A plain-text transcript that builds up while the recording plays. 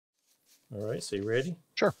All right, so you ready?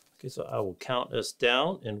 Sure. Okay, so I will count us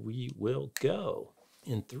down and we will go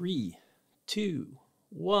in 3, 2,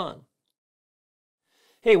 1.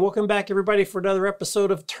 Hey, welcome back everybody for another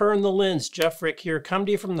episode of Turn the Lens. Jeff Fric here, come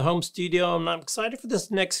to you from the home studio, and I'm excited for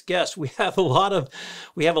this next guest. We have a lot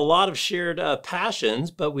of shared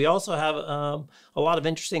passions, but we also have a lot of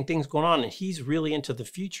interesting things going on. And he's really into the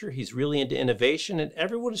future. He's really into innovation, and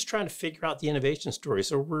everyone is trying to figure out the innovation story.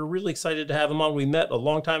 So we're really excited to have him on. We met a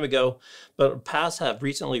long time ago, but paths have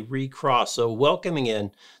recently recrossed. So welcoming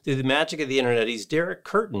in through the magic of the internet, he's Derek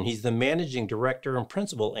Kerton. He's the managing director and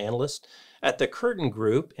principal analyst at the Kerton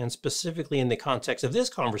Group, and specifically in the context of this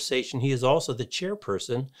conversation, he is also the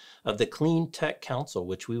chairperson of the Cleantech Council,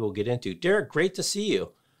 which we will get into. Derek, great to see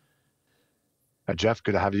you. Jeff,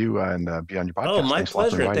 good to have you and be on your Oh, podcast. my Thanks a lot for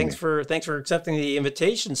pleasure, and inviting me. thanks for accepting the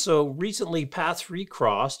invitation. So recently, paths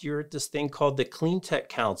recrossed. You're at this thing called the Cleantech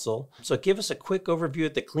Council. So give us a quick overview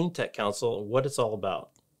of the Cleantech Council and what it's all about.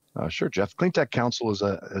 Sure, Jeff. Cleantech Council is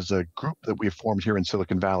a group that we have formed here in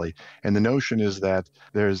Silicon Valley, and the notion is that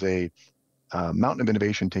there's a mountain of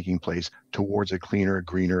innovation taking place towards a cleaner,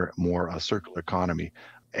 greener, more circular economy,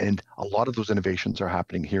 and a lot of those innovations are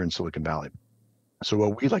happening here in Silicon Valley. So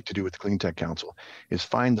what we like to do with the Cleantech Council is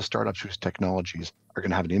find the startups whose technologies are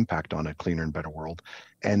going to have an impact on a cleaner and better world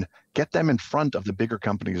and get them in front of the bigger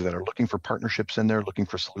companies that are looking for partnerships in there, looking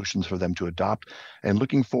for solutions for them to adopt, and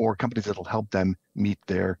looking for companies that will help them meet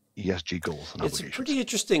their ESG goals and It's a obligations. pretty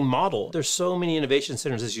interesting model. There's so many innovation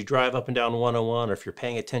centers as you drive up and down 101, or if you're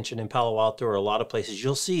paying attention in Palo Alto or a lot of places,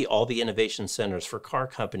 you'll see all the innovation centers for car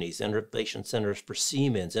companies, innovation centers for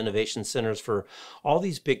Siemens, innovation centers for all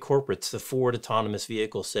these big corporates. The Ford Autonomous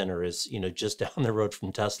Vehicle Center is, just down the road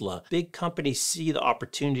from Tesla. Big companies see the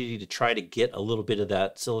opportunity to try to get a little bit of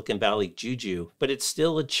that Silicon Valley juju, but it's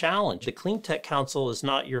still a challenge. The Cleantech Council is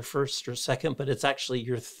not your first or second, but it's actually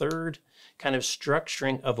your third kind of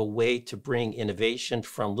structuring of a way to bring innovation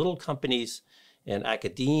from little companies and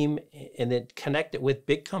academia and then connect it with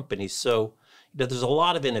big companies. So, there's a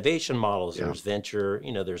lot of innovation models. Yeah. There's venture,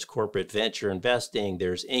 there's corporate venture investing,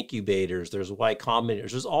 there's incubators, there's Y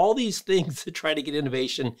Combinators, there's all these things that try to get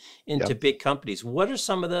innovation into big companies. What are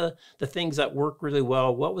some of the things that work really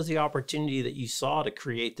well? What was the opportunity that you saw to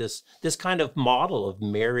create this kind of model of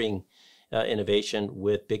marrying innovation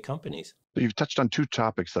with big companies? So you've touched on two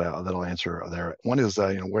topics that I'll answer there. One is,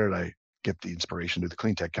 where did I get the inspiration to the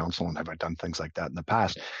Cleantech Council, and have I done things like that in the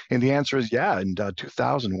past? And the answer is yeah. In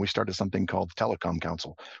 2000, we started something called the Telecom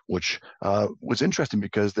Council, which was interesting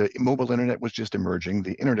because the mobile internet was just emerging.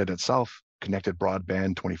 The internet itself, connected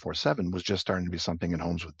broadband 24/7, was just starting to be something in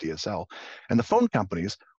homes with DSL. And the phone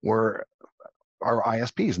companies were our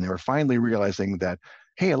ISPs, and they were finally realizing that,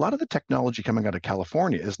 hey, a lot of the technology coming out of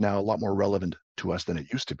California is now a lot more relevant to us than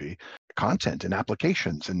it used to be. Content and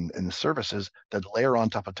applications and the services that layer on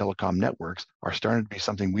top of telecom networks are starting to be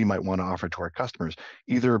something we might want to offer to our customers,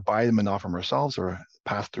 either buy them and offer them ourselves or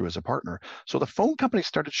pass through as a partner. So the phone companies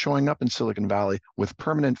started showing up in Silicon Valley with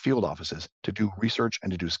permanent field offices to do research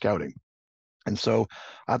and to do scouting. And so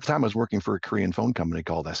at the time, I was working for a Korean phone company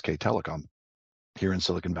called SK Telecom here in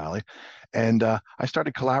Silicon Valley. And I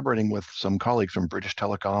started collaborating with some colleagues from British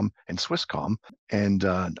Telecom and Swisscom, and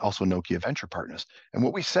also Nokia Venture Partners. And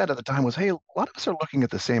what we said at the time was, hey, a lot of us are looking at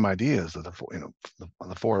the same ideas,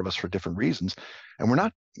 the four of us, for different reasons, and we're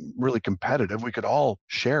not really competitive. We could all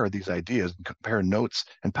share these ideas and compare notes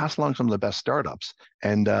and pass along some of the best startups.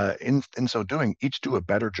 And in so doing, each do a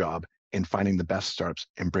better job in finding the best startups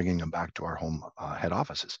and bringing them back to our home head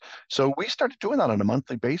offices. So we started doing that on a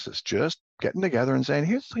monthly basis, just getting together and saying,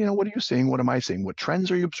 here's, what are you seeing? What am I seeing? What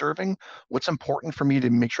trends are you observing? What's important for me to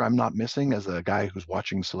make sure I'm not missing as a guy who's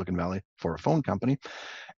watching Silicon Valley for a phone company?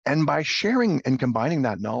 And by sharing and combining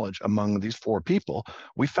that knowledge among these four people,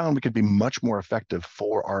 we found we could be much more effective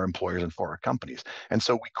for our employers and for our companies. And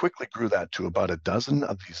so we quickly grew that to about a dozen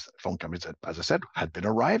of these phone companies that, as I said, had been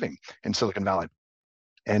arriving in Silicon Valley.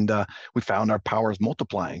 And we found our powers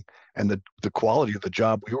multiplying, and the quality of the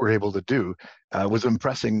job we were able to do was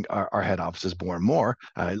impressing our head offices more and more.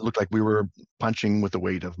 It looked like we were punching with the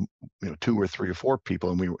weight of 2 or 3 or 4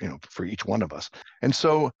 people, and we were for each one of us. And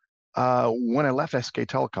so when I left SK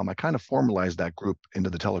Telecom, I kind of formalized that group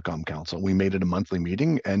into the Telecom Council. We made it a monthly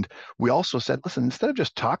meeting, and we also said, listen, instead of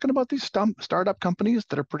just talking about these startup companies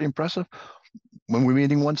that are pretty impressive, when we're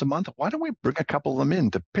meeting once a month, why don't we bring a couple of them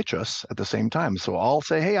in to pitch us at the same time? So I'll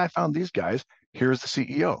say, hey, I found these guys. Here's the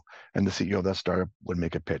CEO. And the CEO of that startup would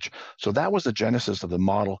make a pitch. So that was the genesis of the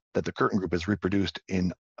model that the Kerton Group has reproduced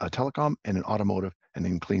in telecom and in automotive and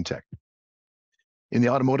in clean tech. In the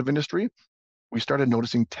automotive industry, we started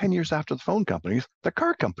noticing 10 years after the phone companies, the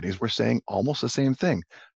car companies were saying almost the same thing.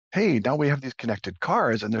 hey, now we have these connected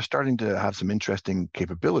cars and they're starting to have some interesting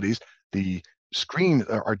capabilities. The screen,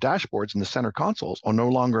 our dashboards and the center consoles are no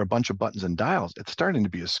longer a bunch of buttons and dials. It's starting to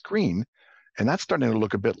be a screen. And that's starting to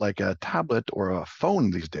look a bit like a tablet or a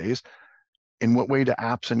phone these days. In what way do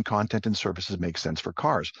apps and content and services make sense for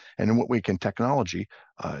cars? And in what way can technology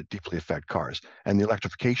deeply affect cars? And the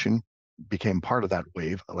electrification became part of that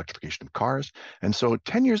wave, electrification of cars. And so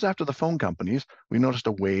 10 years after the phone companies, we noticed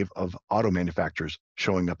a wave of auto manufacturers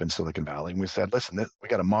showing up in Silicon Valley. And we said, listen, we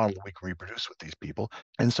got a model we can reproduce with these people.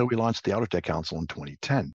 And so we launched the Autotech Council in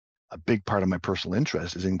 2010. A big part of my personal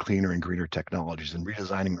interest is in cleaner and greener technologies and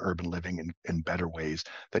redesigning urban living in better ways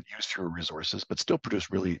that use fewer resources, but still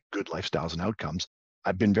produce really good lifestyles and outcomes.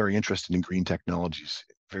 I've been very interested in green technologies,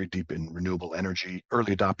 very deep in renewable energy,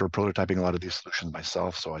 early adopter, prototyping a lot of these solutions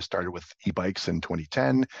myself. So I started with e-bikes in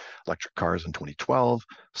 2010, electric cars in 2012,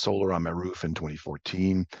 solar on my roof in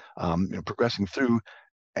 2014, progressing through.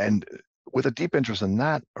 And with a deep interest in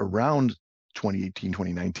that, around 2018,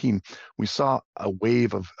 2019, we saw a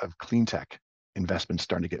wave of clean tech investments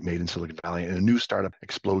starting to get made in Silicon Valley and a new startup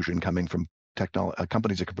explosion coming from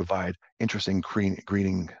companies that could provide interesting clean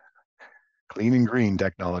and green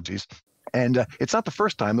technologies. And it's not the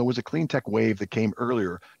first time. There was a clean tech wave that came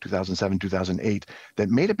earlier, 2007, 2008, that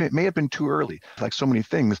may have been too early. Like so many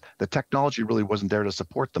things, the technology really wasn't there to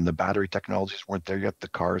support them. The battery technologies weren't there yet. The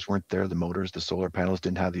cars weren't there. The motors, the solar panels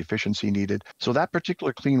didn't have the efficiency needed. So that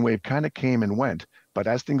particular clean wave kind of came and went. But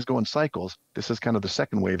as things go in cycles, this is kind of the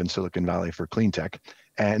second wave in Silicon Valley for clean tech.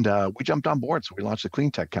 And we jumped on board. So we launched the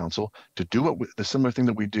Cleantech Council to do the similar thing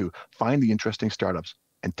that we do, find the interesting startups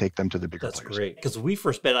and take them to the bigger That's players. great. Because we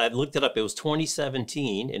first met, I looked it up, it was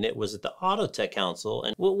 2017, and it was at the Autotech Council.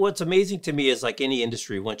 And what's amazing to me is, like any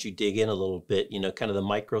industry, once you dig in a little bit, kind of the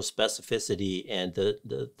micro specificity and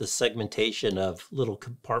the segmentation of little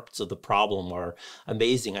parts of the problem are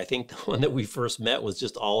amazing. I think the one that we first met was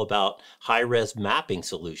just all about high-res mapping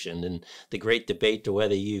solution and the great debate to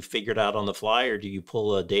whether you figure it out on the fly or do you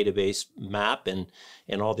pull a database map and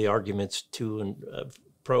all the arguments to and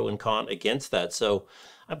pro and con against that. So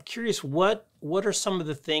I'm curious, what are some of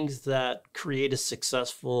the things that create a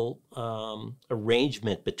successful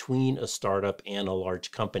arrangement between a startup and a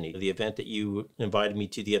large company? The event that you invited me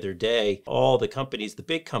to the other day, all the companies, the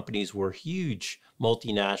big companies, were huge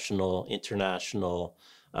multinational, international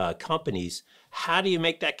companies. How do you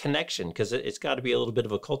make that connection? Because it's got to be a little bit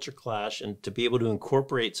of a culture clash, and to be able to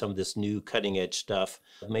incorporate some of this new cutting edge stuff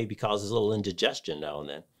maybe causes a little indigestion now and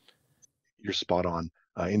then. You're spot on.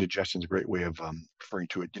 Indigestion is a great way of referring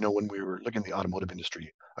to it. When we were looking at the automotive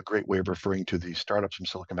industry, a great way of referring to the startups from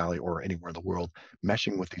Silicon Valley or anywhere in the world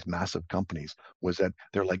meshing with these massive companies was that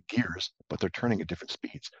they're like gears, but they're turning at different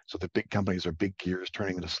speeds. So the big companies are big gears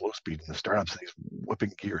turning at a slow speed, and the startups are these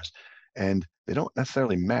whipping gears. And they don't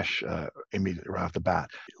necessarily mesh immediately right off the bat.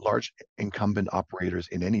 Large incumbent operators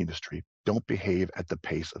in any industry don't behave at the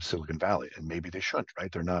pace of Silicon Valley, and maybe they shouldn't,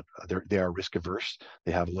 right? They are risk averse.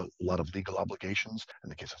 They have a lot of legal obligations. In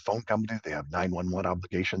the case of phone companies, they have 911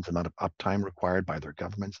 obligations, amount of uptime required by their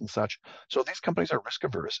governments and such. So these companies are risk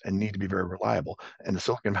averse and need to be very reliable. And the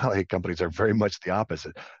Silicon Valley companies are very much the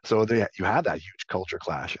opposite. So you have that huge culture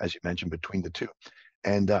clash, as you mentioned, between the two.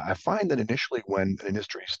 And I find that initially when an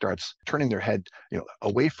industry starts turning their head,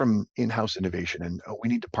 away from in-house innovation and we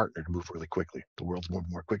need to partner to move really quickly. The world's moving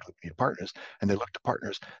more quickly. We need partners, and they look to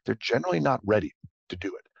partners. They're generally not ready to do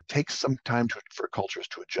it. It takes some time for cultures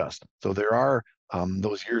to adjust. So there are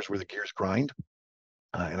those years where the gears grind.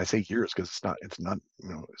 And I say years because it's not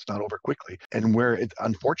over quickly. And where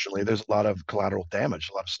unfortunately, there's a lot of collateral damage.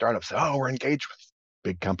 A lot of startups say, oh, we're engaged with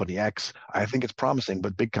big company X. I think it's promising,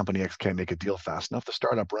 but big company X can't make a deal fast enough. The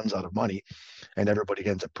startup runs out of money and everybody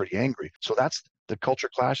ends up pretty angry. So that's the culture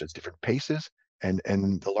clash. It's different paces. And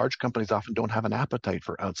the large companies often don't have an appetite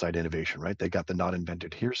for outside innovation, right? They got the not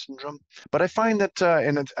invented here syndrome. But I find that,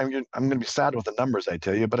 I'm going to be sad with the numbers I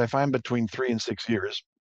tell you, but I find between 3 and 6 years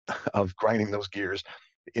of grinding those gears,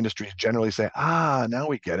 industries generally say, now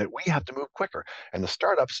we get it. We have to move quicker. And the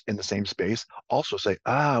startups in the same space also say,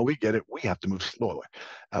 we get it. We have to move slower.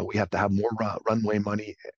 We have to have more runway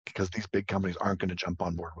money because these big companies aren't going to jump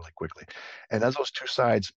on board really quickly. And as those two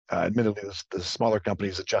sides, admittedly, the smaller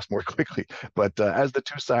companies adjust more quickly. But as the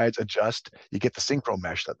two sides adjust, you get the synchro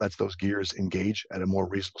mesh that lets those gears engage at a more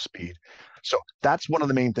reasonable speed. So that's one of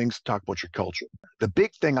the main things to talk about your culture. The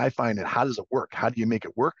big thing I find is, how does it work? How do you make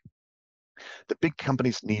it work? The big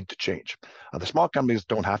companies need to change. The small companies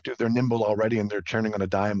don't have to. They're nimble already and they're turning on a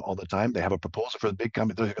dime all the time. They have a proposal for the big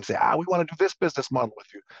company. They're going to say, we want to do this business model with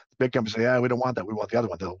you. The big companies say, we don't want that. We want the other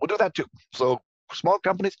one. We'll do that too. So small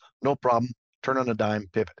companies, no problem. Turn on a dime,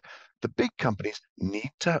 pivot. The big companies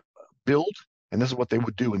need to build, and this is what they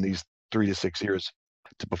would do in these 3 to 6 years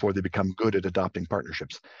before they become good at adopting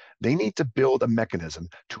partnerships. They need to build a mechanism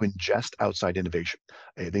to ingest outside innovation.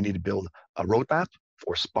 They need to build a roadmap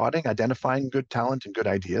for spotting, identifying good talent and good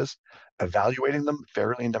ideas, evaluating them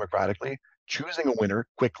fairly and democratically, choosing a winner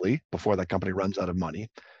quickly before that company runs out of money,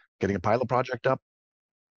 getting a pilot project up,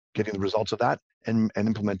 getting the results of that, and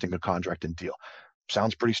implementing a contract and deal.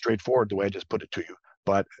 Sounds pretty straightforward the way I just put it to you,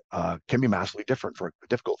 but can be massively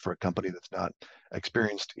difficult for a company that's not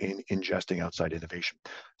experienced in ingesting outside innovation.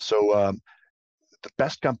 So the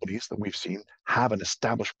best companies that we've seen have an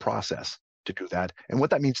established process to do that. And what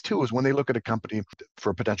that means too is when they look at a company for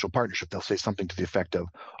a potential partnership, they'll say something to the effect of,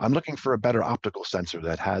 I'm looking for a better optical sensor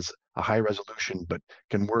that has a high resolution, but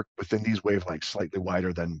can work within these wavelengths slightly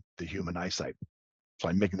wider than the human eyesight. So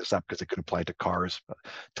I'm making this up because it could apply to cars,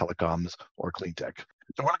 telecoms, or clean tech.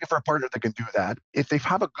 So we're looking for a partner that can do that. If they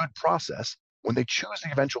have a good process, when they choose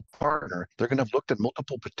the eventual partner, they're going to have looked at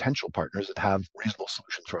multiple potential partners that have reasonable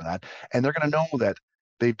solutions for that. And they're going to know that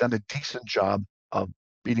they've done a decent job of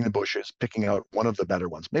beating the bushes, picking out one of the better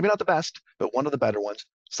ones. Maybe not the best, but one of the better ones,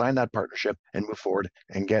 sign that partnership and move forward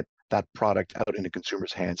and get that product out into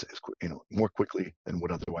consumers' hands more quickly than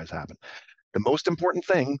would otherwise happen. The most important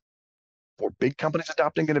thing for big companies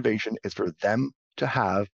adopting innovation is for them to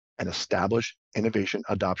have an established innovation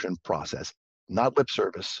adoption process, not lip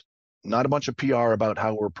service, not a bunch of PR about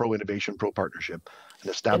how we're pro-innovation, pro-partnership, an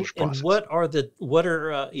established process. And what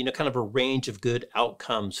are kind of a range of good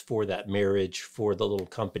outcomes for that marriage for the little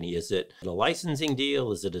company? Is it a licensing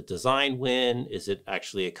deal? Is it a design win? Is it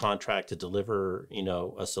actually a contract to deliver,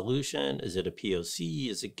 a solution? Is it a POC?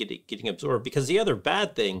 Is it getting absorbed? Because the other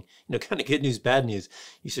bad thing, kind of good news, bad news,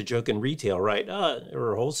 you used to joke in retail, right?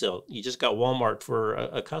 Or wholesale, you just got Walmart for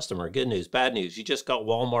a customer. Good news, bad news, you just got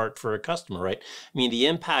Walmart for a customer, right? I mean, the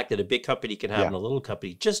impact that a big company can have in a little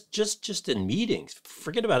company, just in meetings,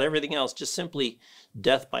 forget about everything else, just simply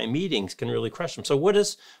death by meetings can really crush them. So what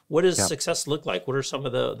does success look like? What are some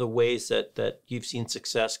of the ways that you've seen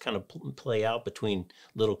success kind of play out between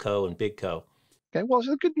little co and big co? Okay, well,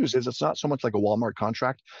 the good news is it's not so much like a Walmart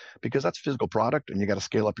contract because that's physical product and you got to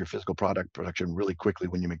scale up your physical product production really quickly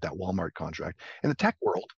when you make that Walmart contract. In the tech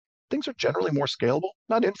world, things are generally more scalable,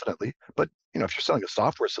 not infinitely, but if you're selling a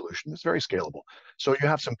software solution, it's very scalable. So you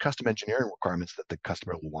have some custom engineering requirements that the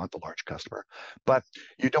customer will want, the large customer, but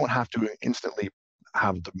you don't have to instantly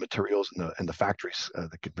have the materials and the factories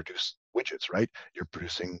that can produce widgets, right? You're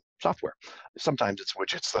producing software. Sometimes it's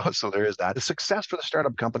widgets, though, so there is that. The success for the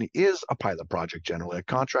startup company is a pilot project, generally a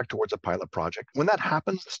contract towards a pilot project. When that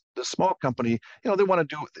happens, the small company, they want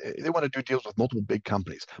to do deals with multiple big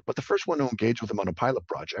companies, but the first one to engage with them on a pilot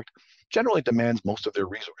project generally demands most of their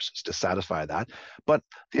resources to satisfy that. But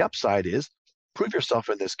the upside is prove yourself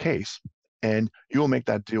in this case, and you will make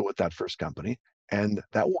that deal with that first company. And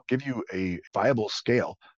that will give you a viable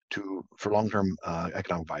scale for long-term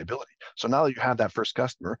economic viability. So now that you have that first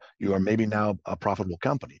customer, you are maybe now a profitable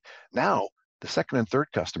company. Now, the second and third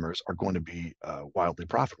customers are going to be wildly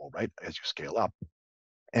profitable, right, as you scale up.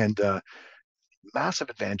 And massive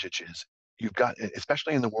advantage is you've got,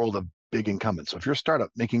 especially in the world of big incumbents. So if you're a startup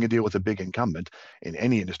making a deal with a big incumbent in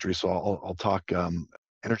any industry, so I'll talk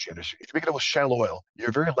energy industry. If you make it with Shell Oil,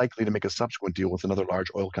 you're very likely to make a subsequent deal with another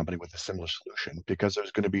large oil company with a similar solution because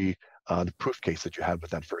there's going to be the proof case that you had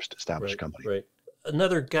with that first established company. Right.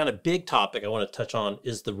 Another kind of big topic I want to touch on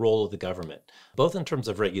is the role of the government, both in terms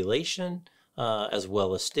of regulation as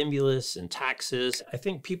well as stimulus and taxes. I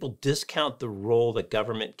think people discount the role that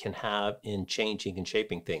government can have in changing and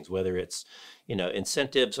shaping things, whether it's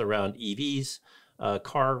incentives around EVs,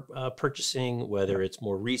 car purchasing, whether it's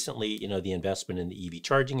more recently, the investment in the EV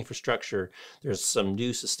charging infrastructure. There's some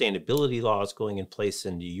new sustainability laws going in place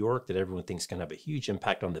in New York that everyone thinks can have a huge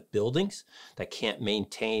impact on the buildings that can't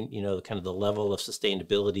maintain, kind of the level of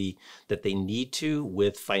sustainability that they need to,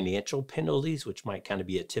 with financial penalties, which might kind of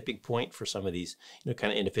be a tipping point for some of these,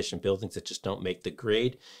 kind of inefficient buildings that just don't make the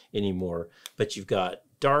grade anymore. But you've got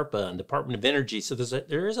DARPA and Department of Energy. So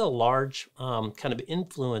there is a large kind of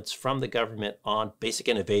influence from the government on basic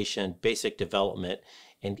innovation, basic development,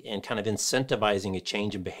 and kind of incentivizing a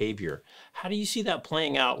change in behavior. How do you see that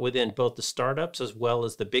playing out within both the startups as well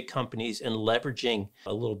as the big companies and leveraging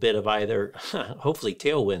a little bit of either, hopefully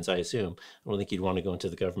tailwinds, I assume. I don't think you'd want to go into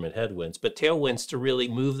the government headwinds, but tailwinds to really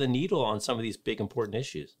move the needle on some of these big important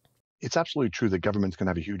issues? It's absolutely true that governments can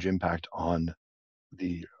have a huge impact on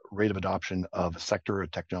the rate of adoption of a sector, a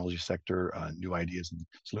technology sector, new ideas and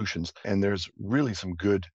solutions. And there's really some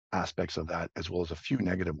good aspects of that, as well as a few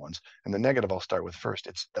negative ones. And the negative I'll start with first,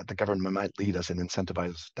 it's that the government might lead us and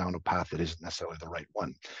incentivize us down a path that isn't necessarily the right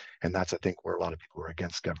one. And that's, I think, where a lot of people who are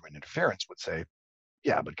against government interference would say,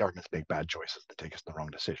 yeah, but governments make bad choices that take us in the wrong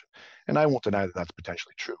decision. And I won't deny that that's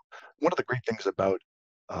potentially true. One of the great things about,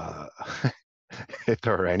 uh, if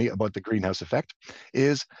there are any, about the greenhouse effect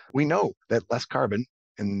is we know that less carbon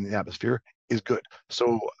in the atmosphere is good.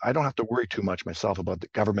 So I don't have to worry too much myself about the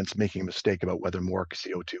governments making a mistake about whether more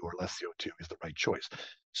CO2 or less CO2 is the right choice.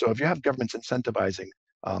 So if you have governments incentivizing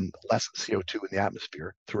less CO2 in the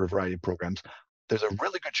atmosphere through a variety of programs, there's a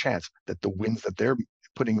really good chance that the winds that they're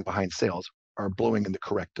putting behind sails are blowing in the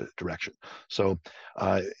correct direction. So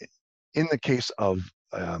in the case of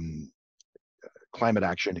climate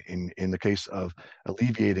action, in the case of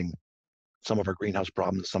alleviating some of our greenhouse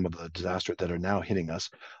problems, some of the disasters that are now hitting us,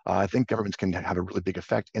 I think governments can have a really big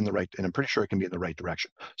effect in the right, and I'm pretty sure it can be in the right direction.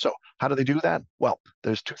 So how do they do that? Well,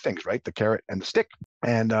 there's two things, right? The carrot and the stick.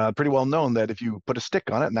 And pretty well known that if you put a stick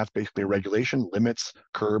on it, and that's basically a regulation, limits,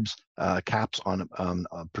 curbs, caps on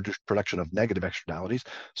production of negative externalities.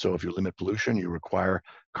 So if you limit pollution, you require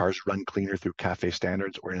cars run cleaner through CAFE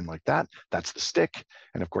standards or anything like that. That's the stick.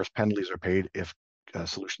 And of course, penalties are paid if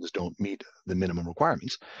solutions don't meet the minimum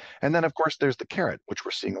requirements. And then, of course, there's the carrot, which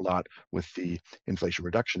we're seeing a lot with the Inflation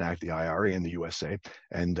Reduction Act, the IRA in the USA,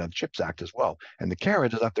 and the CHIPS Act as well. And the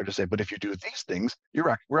carrot is up there to say, but if you do these things,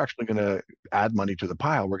 we're actually going to add money to the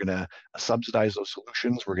pile. We're going to subsidize those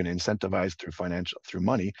solutions. We're going to incentivize through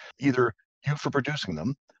money, either you for producing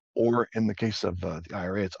them, or in the case of the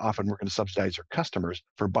IRA, it's often we're going to subsidize your customers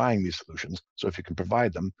for buying these solutions. So if you can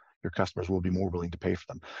provide them, your customers will be more willing to pay for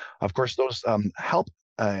them. Of course, those help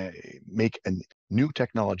make new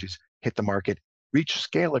technologies hit the market, reach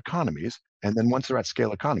scale economies, and then once they're at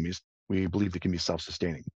scale economies, we believe they can be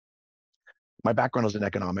self-sustaining. My background is in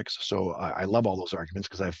economics, so I love all those arguments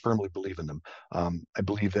because I firmly believe in them. I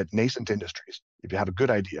believe that nascent industries, if you have a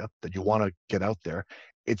good idea that you want to get out there,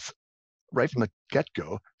 it's right from the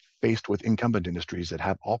get-go faced with incumbent industries that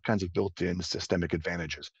have all kinds of built-in systemic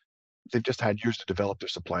advantages. They've just had years to develop their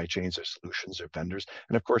supply chains, their solutions, their vendors.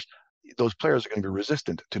 And of course, those players are going to be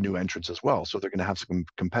resistant to new entrants as well. So they're going to have some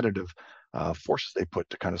competitive forces they put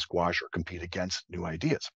to kind of squash or compete against new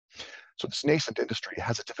ideas. So this nascent industry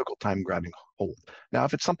has a difficult time grabbing hold. Now,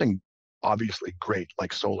 if it's something obviously great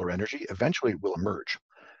like solar energy, eventually it will emerge.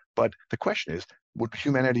 But the question is, would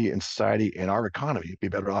humanity and society and our economy be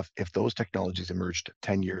better off if those technologies emerged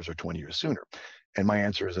 10 years or 20 years sooner? And my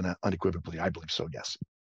answer is unequivocally, I believe so, yes.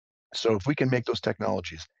 So if we can make those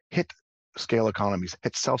technologies hit scale economies,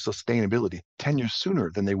 hit self-sustainability 10 years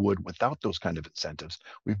sooner than they would without those kind of incentives,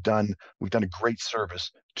 we've done a great service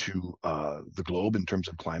to the globe in terms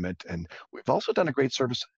of climate, and we've also done a great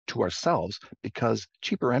service to ourselves because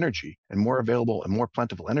cheaper energy and more available and more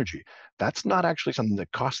plentiful energy, that's not actually something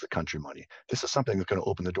that costs the country money. This is something that's going to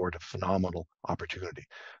open the door to phenomenal opportunity.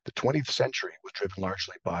 The 20th century was driven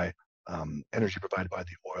largely by energy provided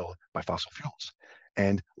by fossil fuels.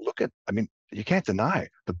 And you can't deny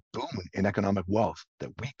the boom in economic wealth that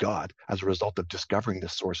we got as a result of discovering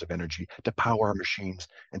this source of energy to power our machines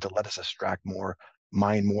and to let us extract more,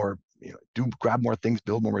 mine more, grab more things,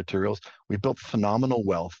 build more materials. We built phenomenal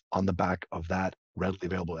wealth on the back of that readily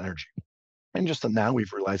available energy. And just now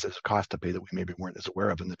we've realized there's a cost to pay that we maybe weren't as aware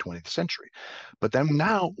of in the 20th century. But then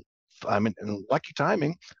now, in lucky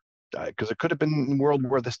timing, because it could have been a world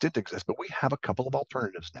where this did exist, but we have a couple of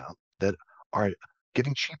alternatives now that are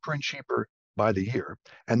getting cheaper and cheaper by the year,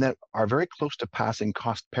 and that are very close to passing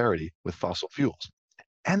cost parity with fossil fuels.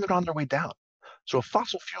 And they're on their way down. So if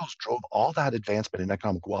fossil fuels drove all that advancement in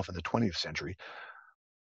economic wealth in the 20th century,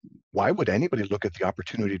 why would anybody look at the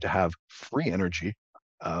opportunity to have free energy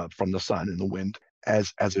from the sun and the wind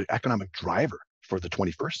as an economic driver for the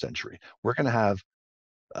 21st century? We're going to have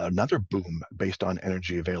another boom based on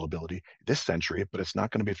energy availability this century, but it's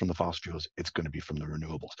not going to be from the fossil fuels. It's going to be from the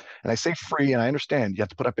renewables. And I say free, and I understand you have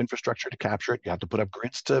to put up infrastructure to capture it. You have to put up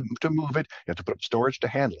grids to move it. You have to put up storage to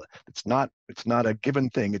handle it. It's not a given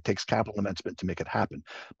thing. It takes capital investment to make it happen.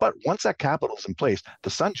 But once that capital is in place, the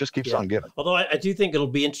sun just keeps on giving. Although I do think it'll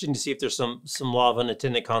be interesting to see if there's some law of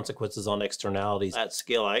unintended consequences on externalities at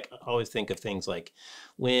scale. I always think of things like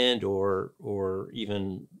wind or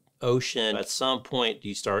even ocean. At some point,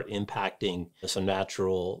 you start impacting some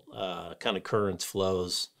natural kind of currents,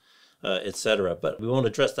 flows, etc. But we won't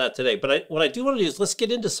address that today. But what I do want to do is let's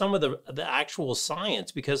get into some of the actual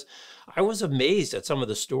science, because I was amazed at some of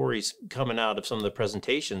the stories coming out of some of the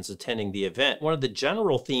presentations attending the event. One of the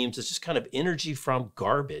general themes is just kind of energy from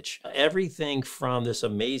garbage. Everything from this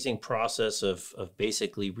amazing process of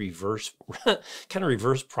basically reverse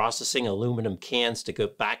processing aluminum cans to go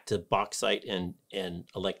back to bauxite and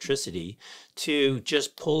electricity, to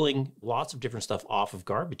just pulling lots of different stuff off of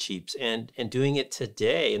garbage heaps and doing it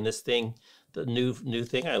today. And this thing, the new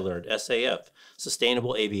thing I learned, SAF,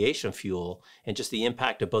 sustainable aviation fuel, and just the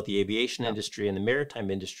impact of both the aviation industry and the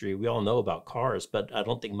maritime industry. We all know about cars, but I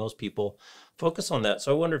don't think most people focus on that.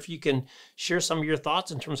 So I wonder if you can share some of your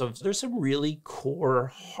thoughts in terms of, there's some really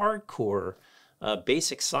core, hardcore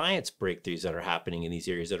basic science breakthroughs that are happening in these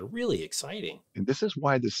areas that are really exciting. And this is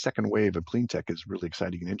why this second wave of clean tech is really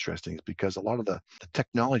exciting and interesting, is because a lot of the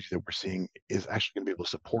technology that we're seeing is actually going to be able to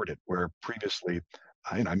support it, where previously,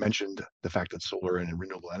 I mentioned the fact that solar and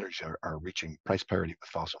renewable energy are reaching price parity with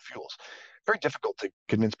fossil fuels. Very difficult to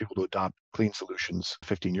convince people to adopt clean solutions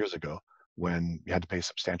 15 years ago, when you had to pay a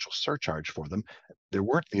substantial surcharge for them. There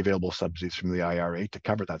weren't the available subsidies from the IRA to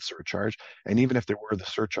cover that surcharge. And even if there were, the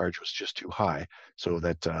surcharge was just too high, so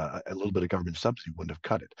that a little bit of government subsidy wouldn't have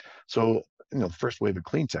cut it. So, the first wave of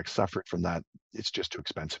clean tech suffered from that. It's just too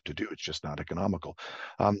expensive to do. It's just not economical.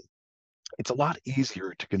 It's a lot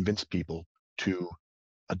easier to convince people to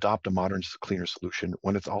adopt a modern, cleaner solution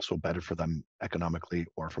when it's also better for them economically,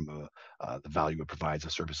 or from the value it provides, the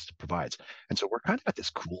services it provides. And so we're kind of at this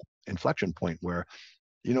cool inflection point where,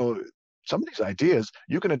 some of these ideas,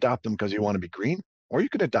 you can adopt them because you want to be green, or you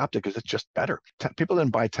can adopt it because it's just better. People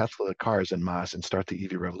didn't buy Tesla cars en masse and start the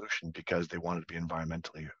EV revolution because they wanted to be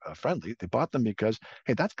environmentally friendly. They bought them because,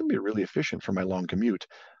 hey, that's going to be really efficient for my long commute.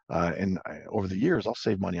 Over the years, I'll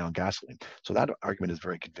save money on gasoline. So that argument is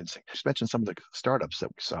very convincing. Just mentioned some of the startups that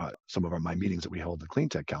we saw at some of my meetings that we held at the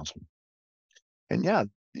Cleantech Council. And yeah,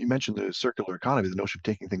 you mentioned the circular economy, the notion of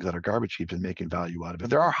taking things out of garbage heaps and making value out of it.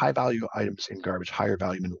 There are high value items in garbage, higher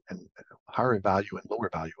value and lower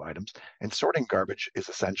value items. And sorting garbage is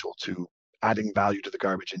essential to adding value to the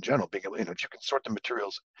garbage in general. Being able, if you can sort the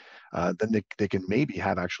materials, then they can maybe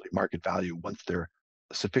have actually market value once they're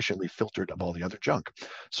sufficiently filtered of all the other junk.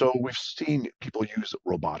 So we've seen people use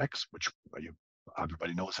robotics, which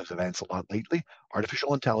everybody knows has advanced a lot lately,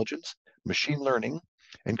 artificial intelligence, machine learning,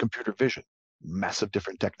 and computer vision. Massive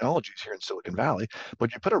different technologies here in Silicon Valley,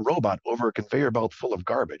 but you put a robot over a conveyor belt full of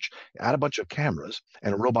garbage, add a bunch of cameras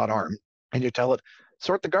and a robot arm, and you tell it,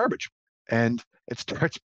 sort the garbage. And it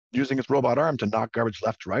starts using its robot arm to knock garbage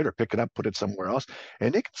left to right, or pick it up, put it somewhere else.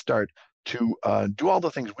 And it can start to do all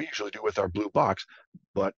the things we usually do with our blue box,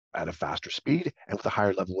 but at a faster speed and with a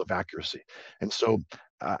higher level of accuracy. And so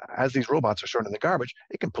as these robots are sorting the garbage,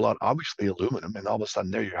 it can pull out obviously aluminum, and all of a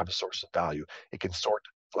sudden there you have a source of value. It can sort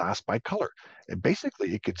glass by color. And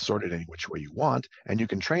basically, it could sort it any which way you want, and you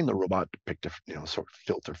can train the robot to pick different, sort of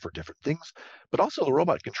filter for different things. But also, the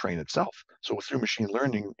robot can train itself. So through machine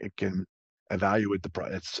learning, it can evaluate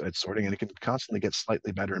its sorting, and it can constantly get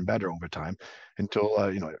slightly better and better over time until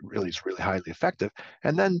it really is really highly effective.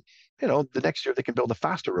 And then, the next year they can build a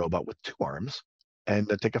faster robot with two arms and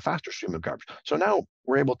take a faster stream of garbage. So now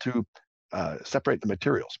we're able to separate the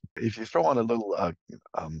materials. If you throw on a little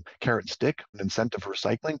carrot and stick, an incentive for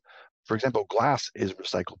recycling, for example, glass is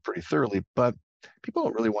recycled pretty thoroughly, but people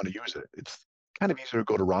don't really want to use it. It's kind of easier to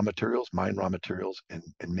go to raw materials, mine raw materials, and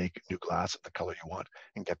make new glass of the color you want,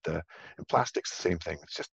 and and plastic's the same thing.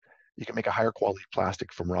 It's just, you can make a higher quality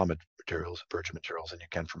plastic from raw materials, virgin materials, than you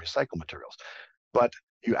can from recycled materials. But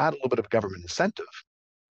you add a little bit of government incentive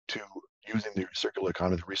to using the circular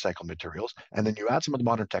economy to recycle materials, and then you add some of the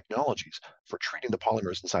modern technologies for treating the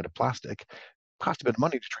polymers inside of plastic. Cost a bit of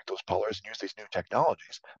money to treat those polymers and use these new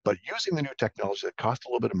technologies, but using the new technology that cost a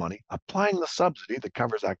little bit of money, applying the subsidy that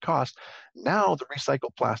covers that cost, now the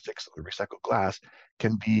recycled plastics, the recycled glass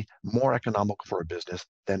can be more economical for a business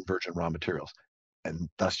than virgin raw materials. And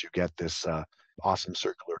thus you get this awesome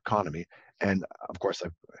circular economy. And of course,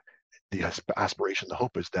 the aspiration, the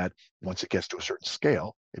hope is that once it gets to a certain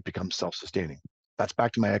scale, it becomes self-sustaining. That's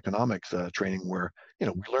back to my economics training, where we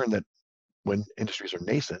learn that when industries are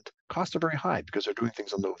nascent, costs are very high because they're doing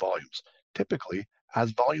things in low volumes. Typically, as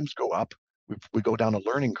volumes go up, we go down a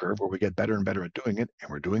learning curve where we get better and better at doing it, and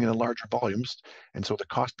we're doing it in larger volumes. And so the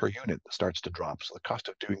cost per unit starts to drop. So the cost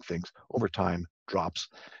of doing things over time drops.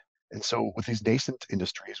 And so with these nascent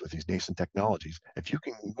industries, with these nascent technologies, if you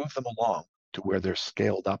can move them along to where they're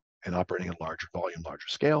scaled up and operating at larger volume, larger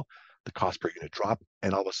scale, the cost per unit drop,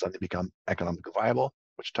 and all of a sudden they become economically viable,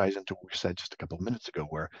 which ties into what we said just a couple of minutes ago,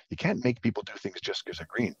 where you can't make people do things just because they're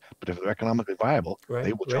green, but if they're economically viable, they Right,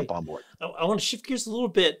 will right. jump on board. I want to shift gears a little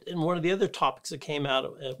bit. And one of the other topics that came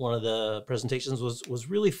out at one of the presentations was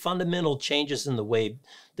really fundamental changes in the way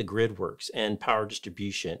the grid works and power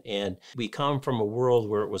distribution. And we come from a world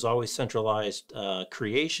where it was always centralized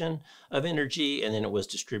creation of energy, and then it was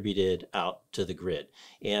distributed out to the grid.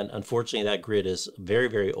 And unfortunately, that grid is very,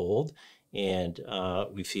 very old. And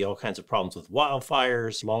we see all kinds of problems with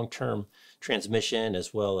wildfires, long-term transmission,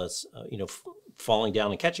 as well as falling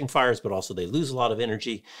down and catching fires, but also they lose a lot of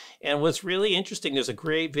energy. And what's really interesting, there's a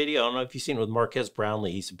great video, I don't know if you've seen it, with Marquez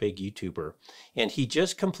Brownlee. He's a big YouTuber, and he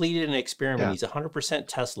just completed an experiment. Yeah. He's 100%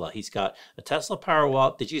 Tesla. He's got a Tesla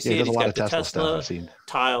Powerwall. Did you see Yeah, it? there's a He's lot got of the Tesla stuff Tesla I've seen.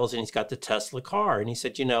 tiles, and he's got the Tesla car. And he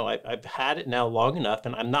said, I've had it now long enough,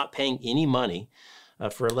 and I'm not paying any money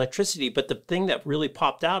for electricity. But the thing that really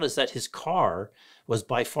popped out is that his car was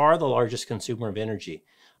by far the largest consumer of energy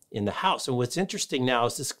in the house. And what's interesting now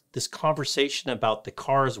is this conversation about the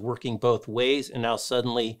cars working both ways, and now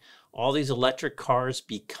suddenly all these electric cars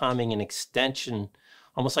becoming an extension,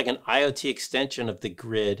 almost like an IoT extension of the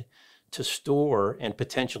grid, to store and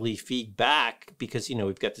potentially feed back, because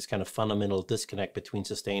we've got this kind of fundamental disconnect between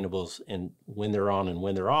sustainables and when they're on and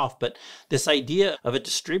when they're off. But this idea of a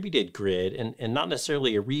distributed grid, and not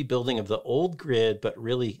necessarily a rebuilding of the old grid, but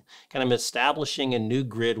really kind of establishing a new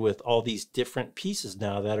grid with all these different pieces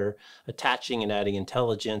now that are attaching and adding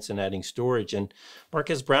intelligence and adding storage. And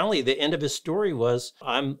Marquez Brownlee, the end of his story was,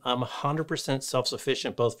 I'm 100%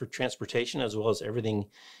 self-sufficient, both for transportation as well as everything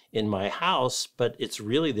in my house, but it's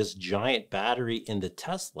really this giant battery in the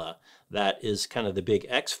Tesla that is kind of the big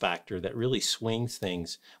X factor that really swings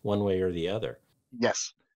things one way or the other.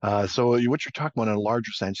 Yes. So what you're talking about in a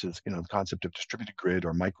larger sense is, the concept of distributed grid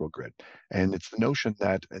or microgrid, and it's the notion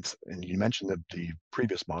that and you mentioned the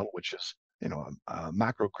previous model, which is, a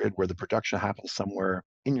macro grid where the production happens somewhere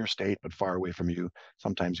in your state but far away from you.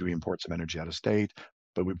 Sometimes we import some energy out of state,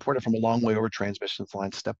 but we import it from a long way over transmission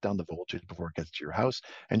lines, step down the voltage before it gets to your house,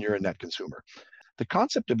 and you're a net consumer. The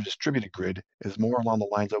concept of a distributed grid is more along the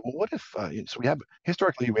lines of, well, what if, so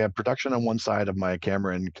historically, we have production on one side of my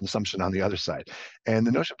camera and consumption on the other side. And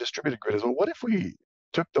the notion of distributed grid is, well, what if we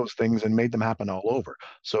took those things and made them happen all over?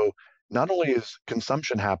 So not only is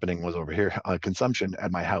consumption happening was over here, consumption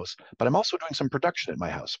at my house, but I'm also doing some production at my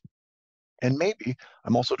house. And maybe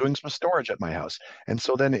I'm also doing some storage at my house. And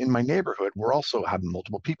so then in my neighborhood, we're also having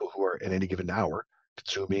multiple people who are at any given hour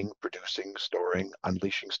consuming, producing, storing,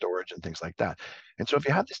 unleashing storage, and things like that. And so if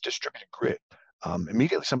you have this distributed grid,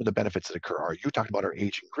 immediately some of the benefits that occur are, you talked about our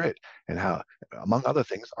aging grid and how, among other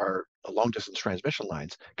things, our long distance transmission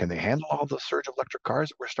lines, can they handle all the surge of electric cars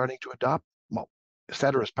that we're starting to adopt? Well,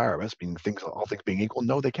 ceteris paribus, meaning all things being equal,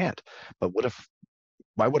 no, they can't. But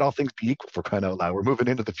why would all things be equal, for crying out loud? We're moving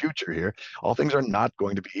into the future here. All things are not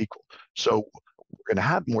going to be equal. So we're going to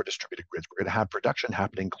have more distributed grids. We're going to have production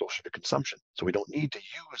happening closer to consumption. So we don't need to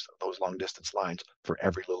use those long distance lines for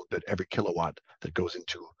every little bit, every kilowatt that goes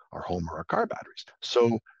into our home or our car batteries.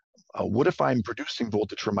 So what if I'm producing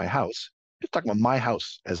voltage from my house? Just talking about my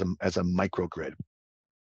house as a microgrid.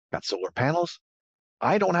 Got solar panels.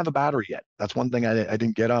 I don't have a battery yet. That's one thing I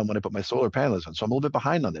didn't get on when I put my solar panels on. So I'm a little bit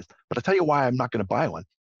behind on this. But I'll tell you why I'm not going to buy one.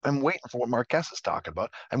 I'm waiting for what Marquez is talking about.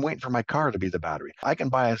 I'm waiting for my car to be the battery. I can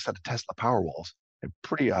buy a set of Tesla Powerwalls at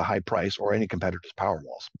pretty high price, or any competitor's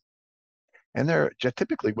Powerwalls. And they're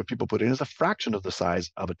typically, what people put in is a fraction of the size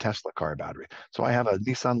of a Tesla car battery. So I have a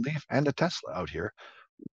Nissan Leaf and a Tesla out here.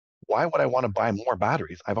 Why would I want to buy more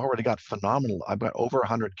batteries? I've got over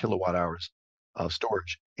 100 kilowatt hours of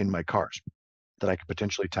storage in my cars that I could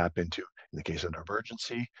potentially tap into in the case of an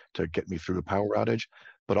emergency to get me through a power outage,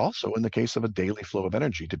 but also in the case of a daily flow of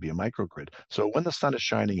energy to be a microgrid. So when the sun is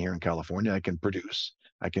shining here in California, I can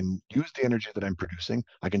use the energy that I'm producing.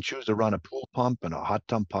 I can choose to run a pool pump and a hot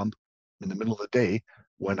tub pump in the middle of the day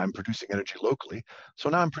when I'm producing energy locally. So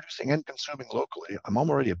now I'm producing and consuming locally. I'm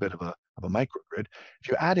already a bit of a microgrid. If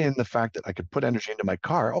you add in the fact that I could put energy into my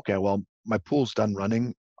car, okay, well, my pool's done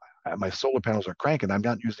running, my solar panels are cranking, I'm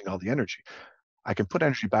not using all the energy. I can put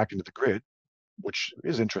energy back into the grid, which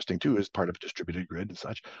is interesting too, as part of a distributed grid and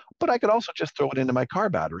such. But I could also just throw it into my car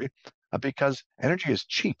battery because energy is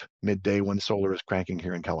cheap midday when solar is cranking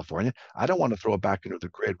here in California. I don't want to throw it back into the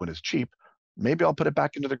grid when it's cheap. Maybe I'll put it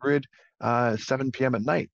back into the grid 7 p.m. at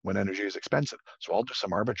night when energy is expensive. So I'll do some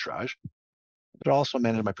arbitrage, but I'll also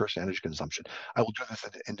manage my personal energy consumption. I will do this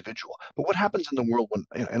as an individual. But what happens in the world when,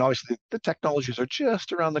 and obviously the technologies are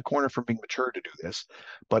just around the corner from being mature to do this,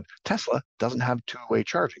 but Tesla doesn't have two-way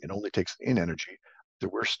charging. It only takes in energy.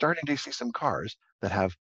 We're starting to see some cars that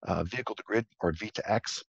have vehicle to grid or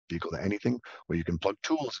V2X vehicle to anything, where you can plug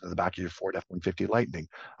tools into the back of your Ford F-150 Lightning.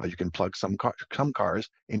 You can plug some cars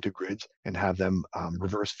into grids and have them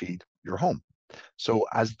reverse feed your home. So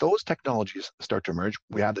as those technologies start to emerge,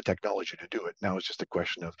 we have the technology to do it. Now it's just a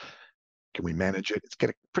question of, can we manage it? It's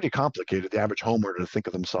getting pretty complicated. The average homeowner to think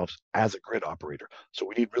of themselves as a grid operator. So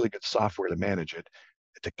we need really good software to manage it,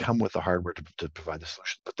 to come with the hardware to provide the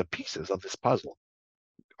solution. But the pieces of this puzzle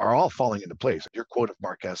are all falling into place. Your quote of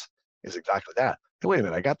Marquez is exactly that. Hey, wait a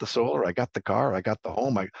minute, I got the solar, I got the car, I got the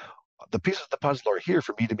home. The pieces of the puzzle are here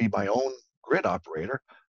for me to be my own grid operator.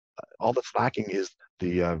 All that's lacking is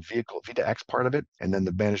the vehicle V2X part of it, and then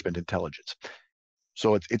the management intelligence.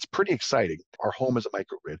 So it's pretty exciting. Our home is a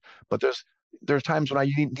microgrid, but there's times when I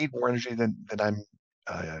need more energy than I'm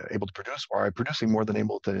able to produce, or I'm producing more than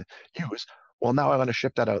able to use. Well, now I want to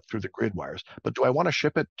ship that out through the grid wires. But do I want to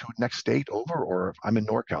ship it to next state over, or if I'm in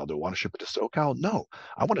NorCal, do I want to ship it to SoCal? No,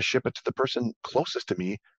 I want to ship it to the person closest to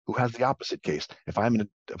me who has the opposite case. If I'm in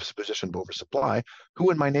a position of oversupply,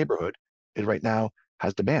 who in my neighborhood right now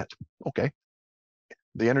has demand? Okay,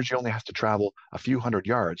 the energy only has to travel a few hundred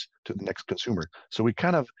yards to the next consumer. So we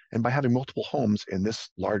kind of, and by having multiple homes in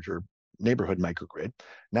this larger neighborhood microgrid,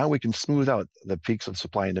 now we can smooth out the peaks of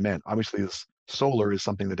supply and demand. Obviously, this solar is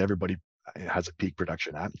something that everybody has a peak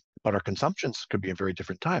production at, but our consumptions could be in very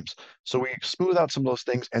different times. So we smooth out some of those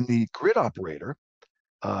things, and the grid operator,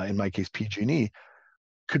 in my case, PG&E,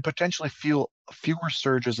 could potentially feel fewer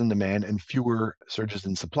surges in demand and fewer surges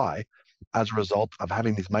in supply as a result of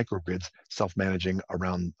having these microgrids self-managing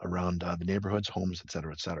around the neighborhoods, homes, et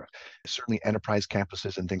cetera, et cetera. Certainly enterprise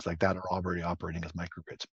campuses and things like that are already operating as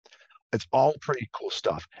microgrids. It's all pretty cool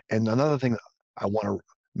stuff. And another thing that I want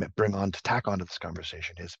to bring on to tack onto this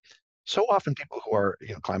conversation is, so often people who are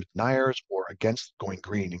climate deniers or against going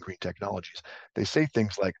green and green technologies, they say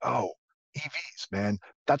things like, oh, EVs, man,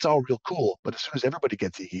 that's all real cool, but as soon as everybody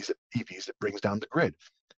gets EVs, it brings down the grid.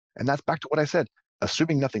 And that's back to what I said,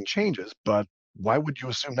 assuming nothing changes. But why would you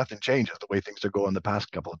assume nothing changes the way things are going the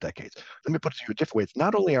past couple of decades? Let me put it to you a different way. It's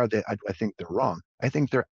not only are they, I think they're wrong, I think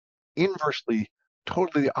they're inversely,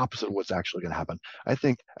 totally the opposite of what's actually going to happen. I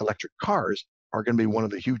think electric cars are going to be one of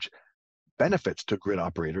the huge benefits to grid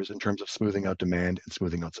operators in terms of smoothing out demand and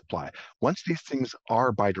smoothing out supply. Once these things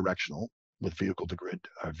are bidirectional with vehicle to grid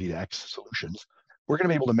V2X solutions, we're going to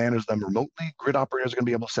be able to manage them remotely. Grid operators are going to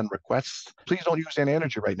be able to send requests. Please don't use any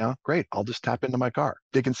energy right now. Great, I'll just tap into my car.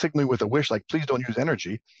 They can signal with a wish, like, please don't use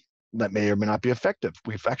energy. That may or may not be effective.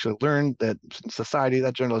 We've actually learned that in society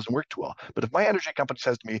that generally doesn't work too well. But if my energy company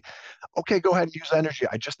says to me, okay, go ahead and use energy,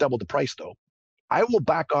 I just doubled the price though, I will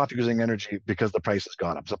back off using energy because the price has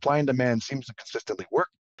gone up. Supply and demand seems to consistently work.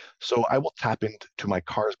 So I will tap into my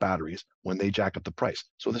car's batteries when they jack up the price.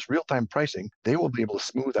 So this real-time pricing, they will be able to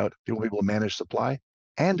smooth out, they will be able to manage supply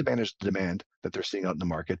and to manage the demand that they're seeing out in the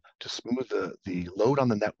market to smooth the load on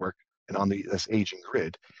the network and on this aging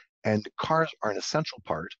grid. And cars are an essential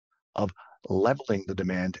part of leveling the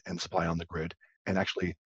demand and supply on the grid and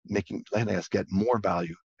actually letting us get more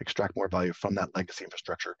value, extract more value from that legacy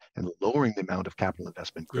infrastructure, and lowering the amount of capital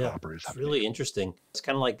investment grid operators have to make. It's really interesting. It's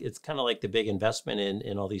kind of like the big investment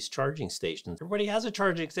in all these charging stations. Everybody has a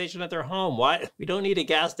charging station at their home. Why? We don't need a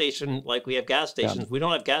gas station like we have gas stations. We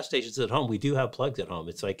don't have gas stations at home. We do have plugs at home.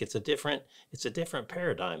 It's like it's a different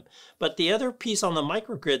paradigm. But the other piece on the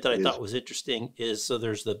microgrid that I thought was interesting is, so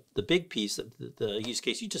there's the big piece of the use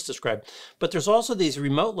case you just described, but there's also these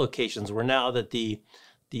remote locations where now that the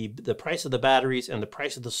price of the batteries and the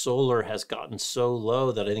price of the solar has gotten so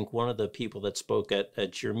low that I think one of the people that spoke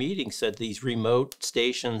at your meeting said these remote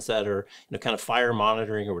stations that are kind of fire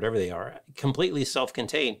monitoring or whatever they are, completely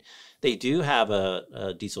self-contained. They do have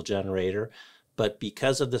a diesel generator, but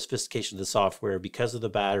because of the sophistication of the software, because of the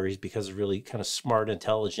batteries, because of really kind of smart,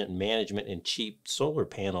 intelligent management and cheap solar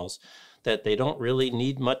panels, that they don't really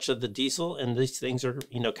need much of the diesel. And these things are,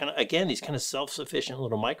 kind of, again, these kind of self-sufficient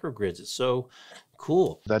little microgrids. It's so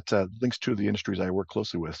cool. That links to the industries I work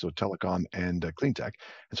closely with, so telecom and Cleantech.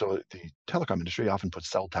 And so the telecom industry often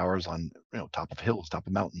puts cell towers on top of hills, top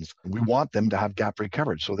of mountains. We want them to have gap-free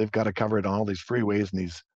coverage, so they've got to cover it on all these freeways and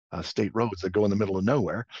these state roads that go in the middle of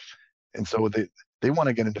nowhere. And so they want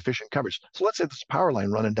to get an efficient coverage. So let's say there's a power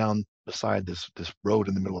line running down beside this road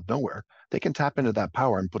in the middle of nowhere. They can tap into that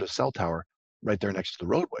power and put a cell tower right there next to the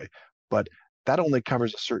roadway. But that only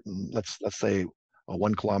covers a certain, let's say,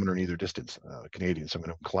 1 kilometer in either distance. Canadian, so I'm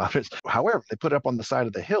going to kilometers. However, they put it up on the side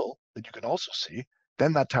of the hill that you can also see,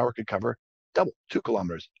 then that tower could cover double, 2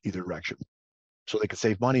 kilometers either direction. so they could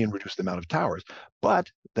save money and reduce the amount of towers.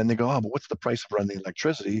 But then they go, oh, but what's the price of running the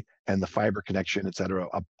electricity and the fiber connection, et cetera,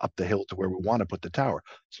 up the hill to where we want to put the tower?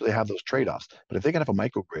 So they have those trade-offs. But if they can have a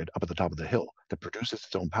microgrid up at the top of the hill that produces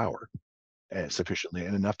its own power sufficiently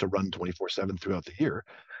and enough to run 24/7 throughout the year,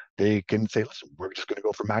 they can say, listen, we're just going to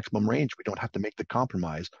go for maximum range. We don't have to make the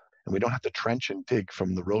compromise, and we don't have to trench and dig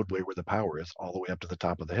from the roadway where the power is all the way up to the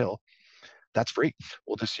top of the hill. That's free.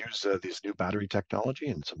 We'll just use these new battery technology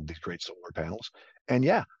and some of these great solar panels. And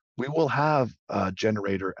yeah, we will have a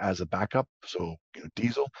generator as a backup. So,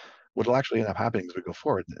 diesel, what will actually end up happening as we go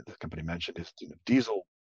forward, the company mentioned, is diesel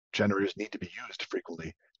generators need to be used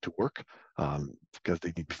frequently to work, because they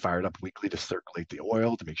need to be fired up weekly to circulate the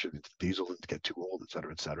oil, to make sure that the diesel doesn't get too old, et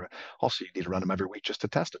cetera, et cetera. Also, you need to run them every week just to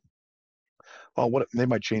test it. Well, what they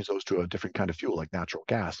might change those to a different kind of fuel like natural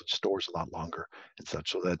gas that stores a lot longer and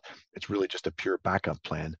such, so that it's really just a pure backup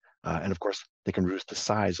plan. And of course, they can reduce the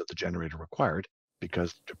size of the generator required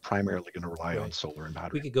because they're primarily going to rely on solar and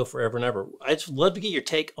battery. We could go forever and ever. I'd just love to get your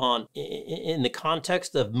take on, in the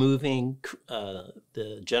context of moving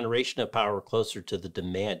the generation of power closer to the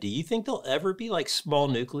demand. Do you think there'll ever be like small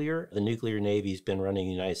nuclear? The nuclear Navy's been running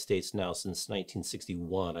the United States now since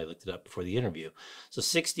 1961. I looked it up before the interview. So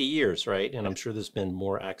 60 years, right? And I'm sure there's been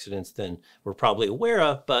more accidents than we're probably aware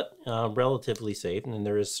of, but relatively safe. And then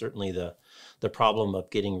there is certainly the problem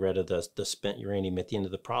of getting rid of the spent uranium at the end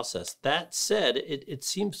of the process. That said, it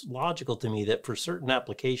seems logical to me that for certain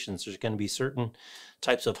applications, there's going to be certain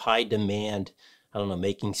types of high demand, I don't know,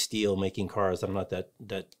 making steel, making cars, I'm not that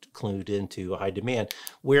clued into high demand,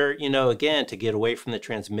 where, again, to get away from the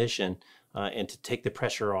transmission and to take the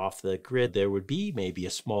pressure off the grid, there would be maybe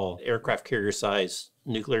a small aircraft carrier size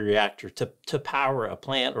nuclear reactor to power a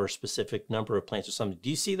plant or a specific number of plants or something. Do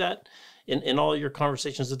you see that in all your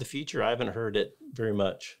conversations of the future? I haven't heard it very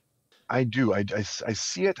much. I do. I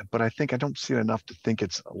see it, but I don't see it enough to think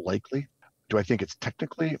it's likely. Do I think it's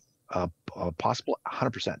technically possible?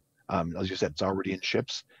 100%. As you said, it's already in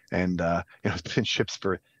ships, and it's been in ships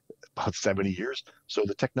for about 70 years. So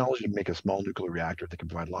the technology to make a small nuclear reactor that can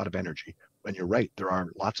provide a lot of energy. And you're right, there are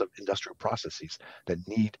lots of industrial processes that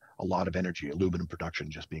need a lot of energy, aluminum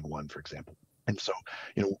production just being one, for example. And so,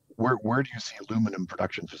 where do you see aluminum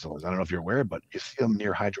production facilities? I don't know if you're aware, but you see them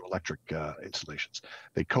near hydroelectric installations.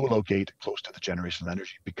 They co-locate close to the generation of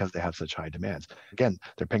energy because they have such high demands. Again,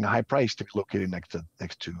 they're paying a high price to be located next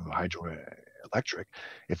to hydroelectric.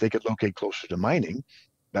 If they could locate closer to mining,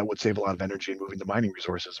 that would save a lot of energy in moving the mining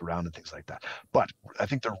resources around and things like that. But I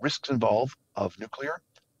think the risks involved of nuclear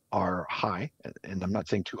are high, and I'm not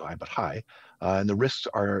saying too high, but high. And the risks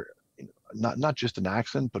are not just an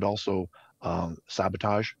accident, but also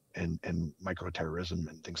sabotage and micro-terrorism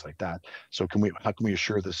and things like that. So how can we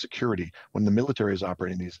assure the security when the military is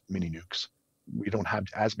operating these mini nukes? We don't have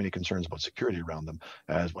as many concerns about security around them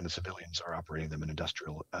as when the civilians are operating them in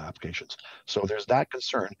industrial applications. So there's that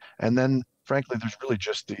concern. And then, frankly, there's really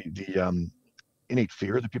just the innate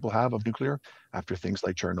fear that people have of nuclear after things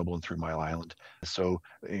like Chernobyl and 3 Mile Island. So,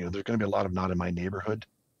 there's going to be a lot of not in my neighborhood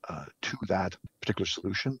to that particular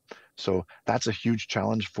solution. So that's a huge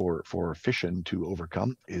challenge for fission to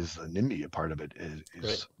overcome. Is the NIMBY a part of it is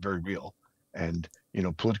right. Very real. And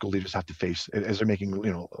political leaders have to face, as they're making,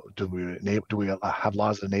 do we have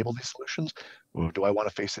laws that enable these solutions? Or do I want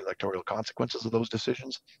to face the electoral consequences of those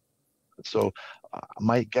decisions? So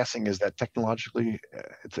my guessing is that technologically,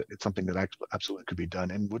 it's something that absolutely could be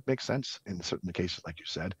done and would make sense in certain cases, like you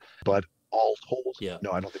said. But all told,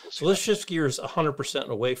 no, I don't think we'll see. So let's shift gears 100%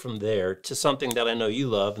 away from there to something that I know you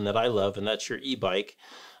love and that I love, and that's your e-bike.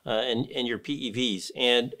 And your PEVs.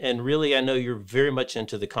 And really, I know you're very much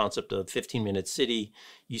into the concept of 15-minute city.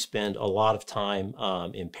 You spend a lot of time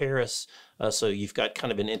in Paris. So you've got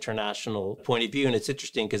kind of an international point of view. And it's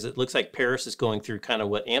interesting because it looks like Paris is going through kind of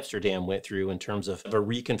what Amsterdam went through in terms of a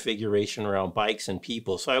reconfiguration around bikes and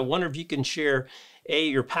people. So I wonder if you can share, A,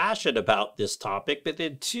 your passion about this topic, but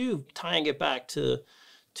then 2, tying it back to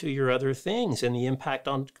your other things and the impact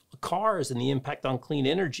on cars and the impact on clean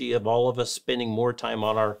energy of all of us spending more time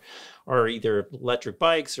on our either electric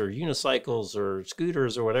bikes or unicycles or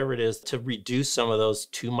scooters or whatever it is to reduce some of those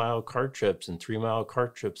 2-mile car trips and 3-mile car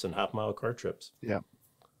trips and half-mile car trips. Yeah.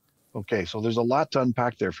 Okay. So there's a lot to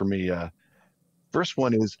unpack there for me. First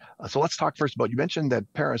one is, so let's talk first about, you mentioned that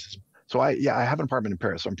Paris is, so I have an apartment in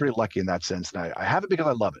Paris, so I'm pretty lucky in that sense. And I have it because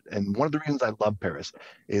I love it. And one of the reasons I love Paris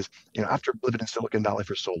is, after living in Silicon Valley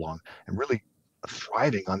for so long and really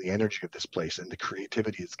thriving on the energy of this place and the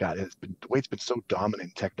creativity it's got, the way it's been so dominant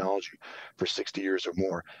in technology for 60 years or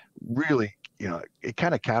more, really, it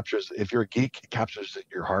kind of captures, if you're a geek, it captures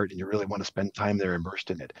your heart and you really want to spend time there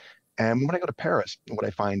immersed in it. And when I go to Paris, what I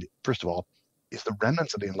find, first of all, is the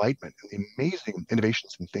remnants of the Enlightenment and the amazing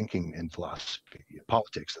innovations in thinking and philosophy and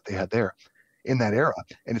politics that they had there in that era.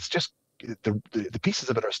 And it's just the pieces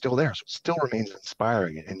of it are still there, so it still remains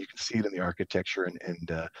inspiring, and you can see it in the architecture and in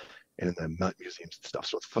the museums and stuff.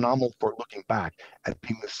 So it's phenomenal for looking back at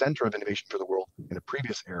being the center of innovation for the world in a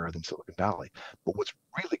previous era than Silicon Valley. But what's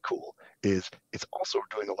really cool is it's also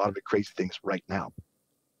doing a lot of the crazy things right now.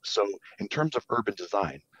 So in terms of urban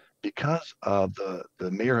design, because of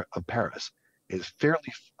the mayor of Paris is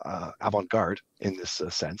fairly avant-garde in this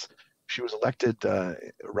sense. She was elected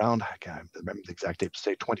around, I can't remember the exact date,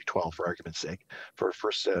 say 2012 for argument's sake, for her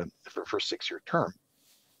first 6-year term,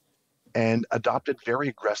 and adopted very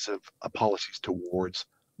aggressive policies towards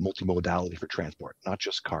multimodality for transport, not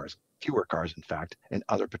just cars, fewer cars, in fact, and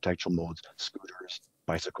other potential modes, scooters,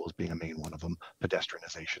 bicycles being a main one of them,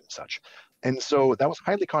 pedestrianization and such. And so that was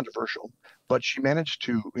highly controversial, but she managed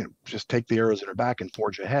to just take the arrows in her back and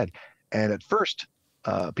forge ahead. And at first,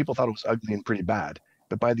 people thought it was ugly and pretty bad.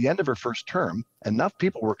 But by the end of her first term, enough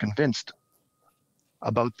people were convinced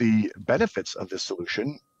about the benefits of this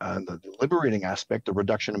solution, the liberating aspect, the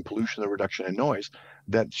reduction in pollution, the reduction in noise,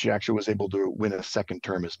 that she actually was able to win a second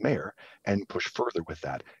term as mayor and push further with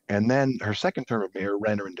that. And then her second term of mayor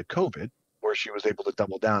ran her into COVID, where she was able to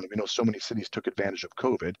double down. We know so many cities took advantage of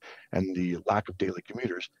COVID and the lack of daily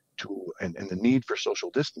commuters and the need for social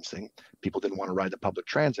distancing. People didn't want to ride the public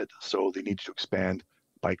transit, so they needed to expand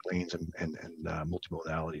bike lanes and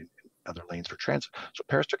multimodality and other lanes for transit. So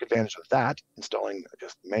Paris took advantage of that, installing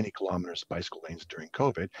just many kilometers of bicycle lanes during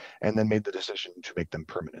COVID, and then made the decision to make them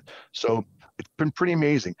permanent. So it's been pretty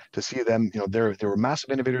amazing to see them. They were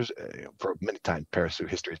massive innovators for many times. Paris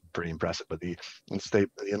history is pretty impressive, but the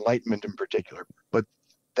Enlightenment in particular. But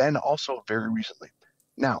then also very recently.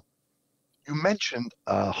 Now, you mentioned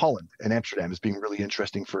Holland and Amsterdam as being really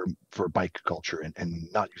interesting for bike culture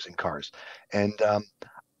and not using cars. And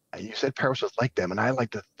you said Paris was like them, and I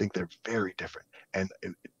like to think they're very different and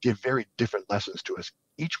give very different lessons to us,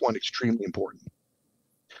 each one extremely important.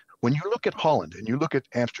 When you look at Holland and you look at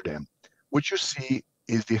Amsterdam, what you see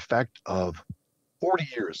is the effect of 40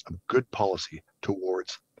 years of good policy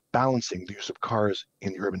towards balancing the use of cars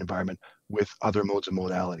in the urban environment with other modes of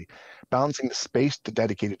modality, balancing the space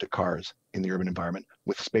dedicated to cars in the urban environment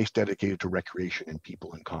with space dedicated to recreation and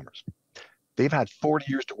people and commerce. They've had 40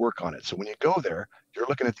 years to work on it. So when you go there, you're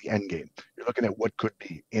looking at the end game. You're looking at what could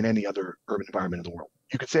be in any other urban environment in the world.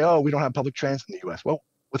 You could say, oh, we don't have public transit in the US. Well,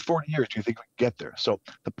 with 40 years, do you think we can get there? So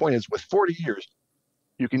the point is, with 40 years,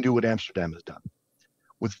 you can do what Amsterdam has done.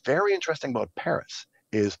 What's very interesting about Paris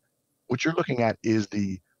is what you're looking at is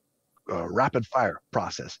the rapid fire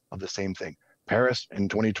process of the same thing. Paris in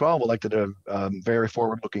 2012 elected a very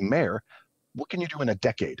forward-looking mayor. What can you do in a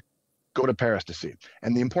decade? Go to Paris to see.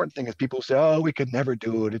 And the important thing is people say, oh, we could never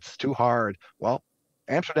do it. It's too hard. Well,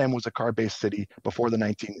 Amsterdam was a car-based city before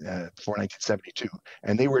 1972,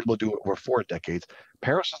 and they were able to do it over 4 decades.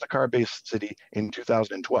 Paris was a car-based city in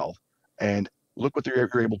 2012, and look what they're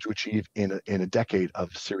able to achieve in a decade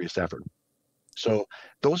of serious effort. So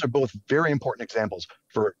those are both very important examples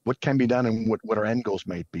for what can be done and what our end goals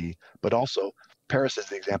might be, but also Paris is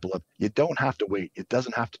the example of you don't have to wait. It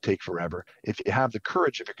doesn't have to take forever. If you have the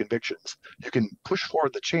courage of your convictions, you can push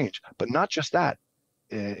forward the change. But not just that.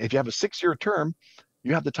 If you have a 6-year term,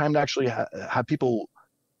 you have the time to actually have people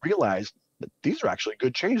realize that these are actually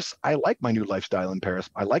good changes. I like my new lifestyle in Paris.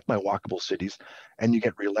 I like my walkable cities, and you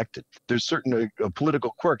get reelected. There's certain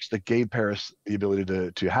political quirks that gave Paris the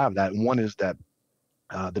ability to have that. And one is that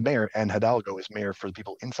the mayor, Anne Hidalgo, is mayor for the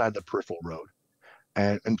people inside the peripheral road.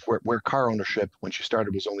 And where car ownership, when she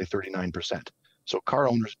started, was only 39%. So car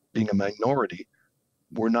owners, being a minority,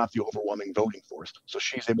 were not the overwhelming voting force. So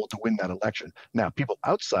she's able to win that election. Now, people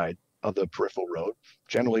outside of the peripheral road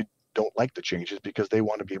generally don't like the changes because they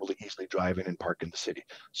want to be able to easily drive in and park in the city.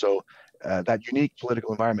 So that unique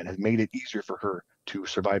political environment has made it easier for her to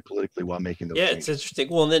survive politically while making those changes. It's interesting.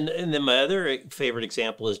 Well, and then my other favorite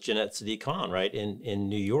example is Jeanette Sadiq-Khan, right? In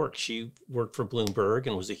New York, she worked for Bloomberg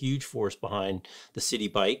and was a huge force behind the city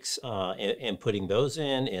bikes and putting those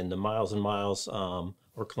in, and the miles and miles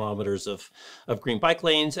or kilometers of green bike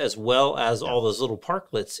lanes, as well as all those little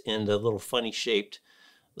parklets in the little funny shaped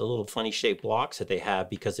blocks that they have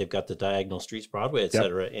because they've got the diagonal streets, Broadway, et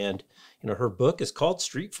cetera. And, her book is called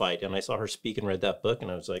Street Fight. And I saw her speak and read that book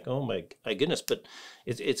and I was like, oh my goodness, but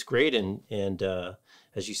it's great. And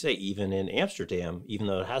as you say, even in Amsterdam, even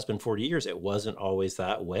though it has been 40 years, it wasn't always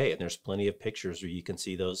that way. And there's plenty of pictures where you can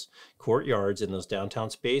see those courtyards in those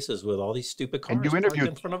downtown spaces with all these stupid cars parked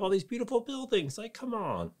in front of all these beautiful buildings. Like, come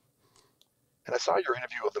on. And I saw your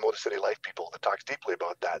interview of the Motor City Life people that talks deeply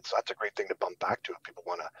about that. So that's a great thing to bump back to if people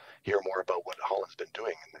want to hear more about what Holland's been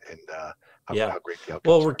doing and Yeah. how great the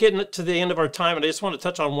Well, outcomes we're are. getting to the end of our time, and I just want to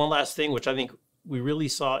touch on one last thing, which I think we really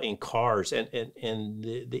saw in cars and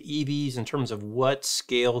the EVs in terms of what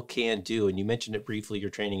scale can do. And you mentioned it briefly, your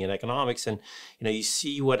training in economics, and you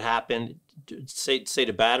see what happened, say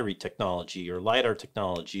to battery technology or LiDAR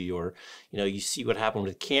technology, or you see what happened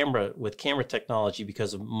with camera technology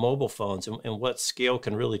because of mobile phones and what scale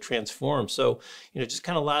can really transform. So, just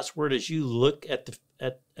kind of last word as you look at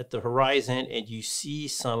the horizon and you see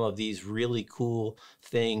some of these really cool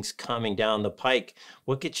things coming down the pike.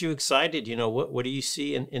 What gets you excited? What do you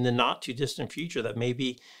see in the not too distant future that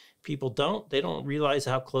maybe people don't realize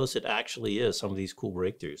how close it actually is, some of these cool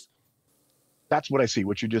breakthroughs? That's what I see,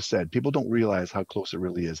 what you just said. People don't realize how close it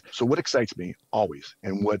really is. So what excites me always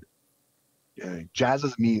and what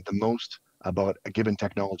jazzes me the most about a given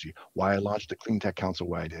technology, why I launched the Cleantech Council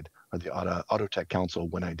why I did, or the Autotech Council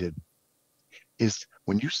when I did, is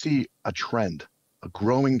when you see a trend, a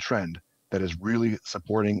growing trend that is really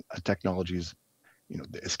supporting a technology's,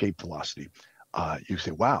 the escape velocity. You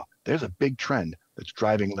say, wow, there's a big trend that's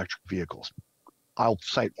driving electric vehicles. I'll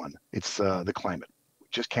cite one. It's the climate. We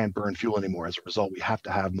just can't burn fuel anymore. As a result, we have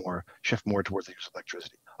to have shift more towards the use of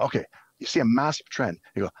electricity. Okay, you see a massive trend.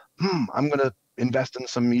 You go, I'm going to invest in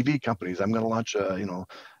some EV companies. I'm going to launch, I'm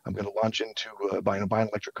going to launch into buying an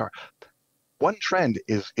electric car. One trend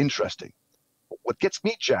is interesting. What gets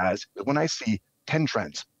me jazzed is when I see 10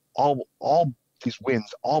 trends, all these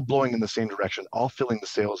winds, all blowing in the same direction, all filling the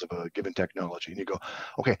sails of a given technology. And you go,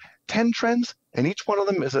 okay, 10 trends, and each one of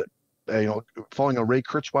them is following a Ray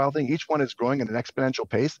Kurzweil thing. Each one is growing at an exponential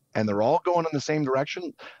pace, and they're all going in the same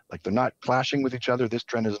direction. Like they're not clashing with each other. This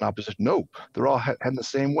trend is in opposition. No, they're all heading the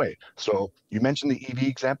same way. So you mentioned the EV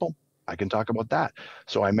example. I can talk about that.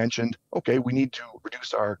 So I mentioned, okay, we need to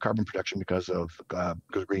reduce our carbon production because of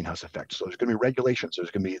greenhouse effect. So there's going to be regulations.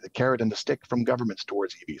 There's going to be the carrot and the stick from governments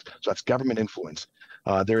towards EVs. So that's government influence.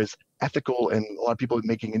 There is ethical and a lot of people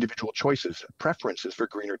making individual choices, preferences for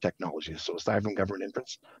greener technologies. So aside from government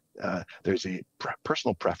influence, there's a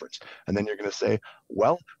personal preference. And then you're going to say,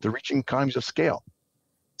 well, they're reaching economies of scale.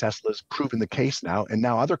 Tesla's proven the case now, and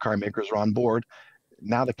now other car makers are on board.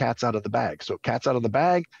 Now the cat's out of the bag. So cat's out of the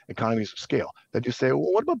bag, economies of scale. Then you say,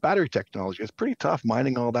 well, what about battery technology? It's pretty tough.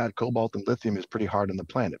 Mining all that cobalt and lithium is pretty hard on the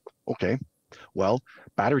planet. Okay. Well,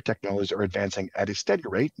 battery technologies are advancing at a steady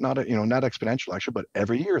rate, not exponential actually, but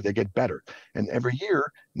every year they get better. And every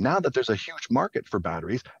year, now that there's a huge market for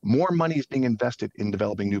batteries, more money is being invested in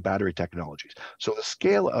developing new battery technologies. So the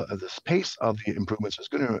scale of the pace of the improvements is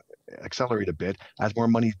going to accelerate a bit as more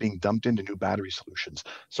money is being dumped into new battery solutions.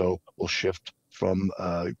 So we'll shift from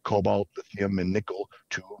cobalt, lithium, and nickel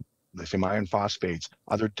to lithium iron phosphates,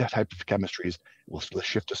 other types of chemistries. We'll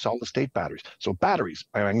shift to solid state batteries. So batteries,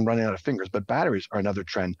 I'm running out of fingers, but batteries are another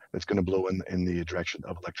trend that's going to blow in the direction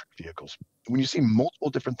of electric vehicles. When you see multiple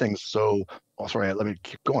different things, let me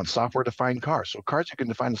keep going. Software defined cars. So cars you can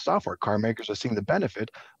define the software. Car makers are seeing the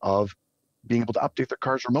benefit of being able to update their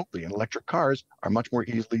cars remotely, and electric cars are much more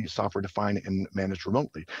easily software defined and managed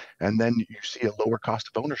remotely. And then you see a lower cost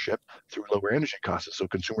of ownership through lower energy costs. So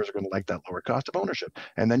consumers are going to like that lower cost of ownership.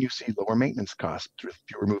 And then you see lower maintenance costs through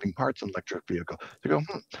fewer moving parts in electric vehicle. They go,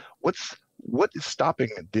 what is stopping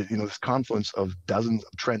this confluence of dozens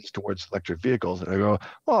of trends towards electric vehicles? And I go,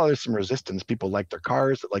 well, there's some resistance. People like their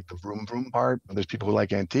cars, that like the vroom vroom part. There's people who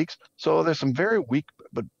like antiques. So there's some very weak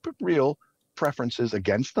but real preferences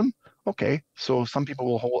against them. Okay, so some people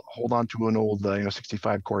will hold on to an old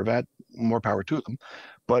 65 Corvette, more power to them.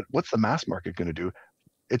 But what's the mass market going to do?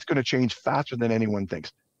 It's going to change faster than anyone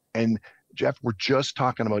thinks. And Jeff, we're just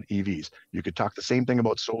talking about EVs. You could talk the same thing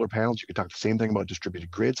about solar panels. You could talk the same thing about distributed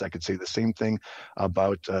grids. I could say the same thing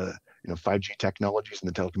about 5G technologies in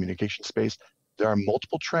the telecommunications space. There are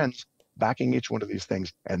multiple trends backing each one of these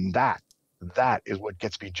things, and that is what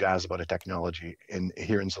gets me jazzed about a technology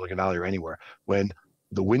here in Silicon Valley or anywhere. When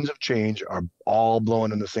the winds of change are all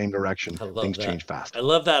blowing in the same direction, things change fast. I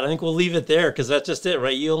love that. I think we'll leave it there because that's just it,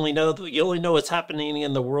 right? You only know what's happening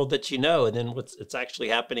in the world that you know, and then it's actually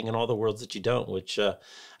happening in all the worlds that you don't, which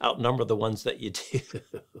outnumber the ones that you do.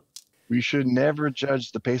 We should never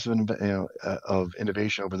judge the pace of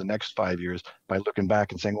innovation over the next 5 years by looking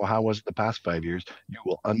back and saying, well, how was it the past 5 years? You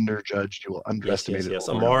will underjudge, you will underestimate it. Yes.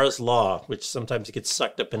 Amara's law, which sometimes gets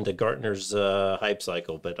sucked up into Gartner's hype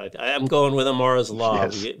cycle, but I'm going with Amara's law.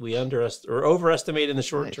 Yes. We overestimate in the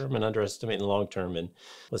short term and underestimate in the long term. And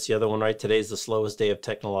what's the other one, right? Today's the slowest day of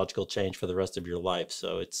technological change for the rest of your life.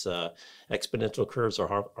 So it's exponential curves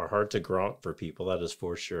are hard to grant for people. That is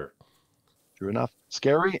for sure. True enough.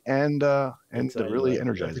 scary and Exciting, really right?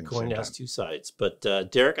 energizing Every at the coin same has time. two sides. But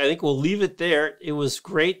Derek, I think we'll leave it there. It was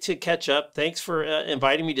great to catch up. Thanks for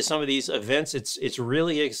inviting me to some of these events. It's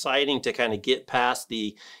really exciting to kind of get past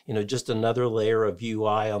the, just another layer of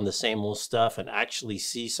UI on the same old stuff and actually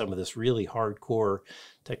see some of this really hardcore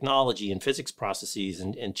technology and physics processes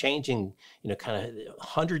and changing, kind of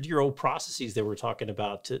 100-year-old processes that we're talking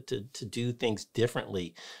about to do things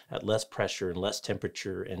differently at less pressure and less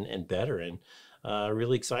temperature and better. And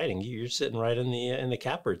really exciting. You're sitting right in the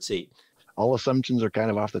catbird seat. All assumptions are kind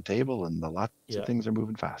of off the table, and lots of Yeah. things are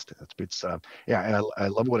moving fast. Yeah, and I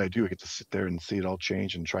love what I do. I get to sit there and see it all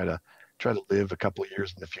change and try to live a couple of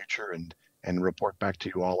years in the future and report back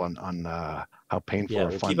to you all on how painful Yeah. or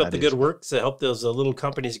Well, fun keep up that the good is. work to help those little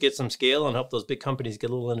companies get some scale and help those big companies get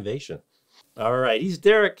a little innovation. All right. He's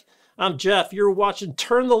Derek. I'm Jeff. You're watching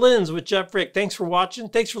Turn the Lens with Jeff Fric. Thanks for watching.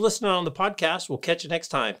 Thanks for listening on the podcast. We'll catch you next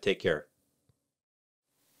time. Take care.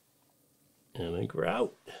 And I think we're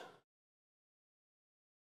out.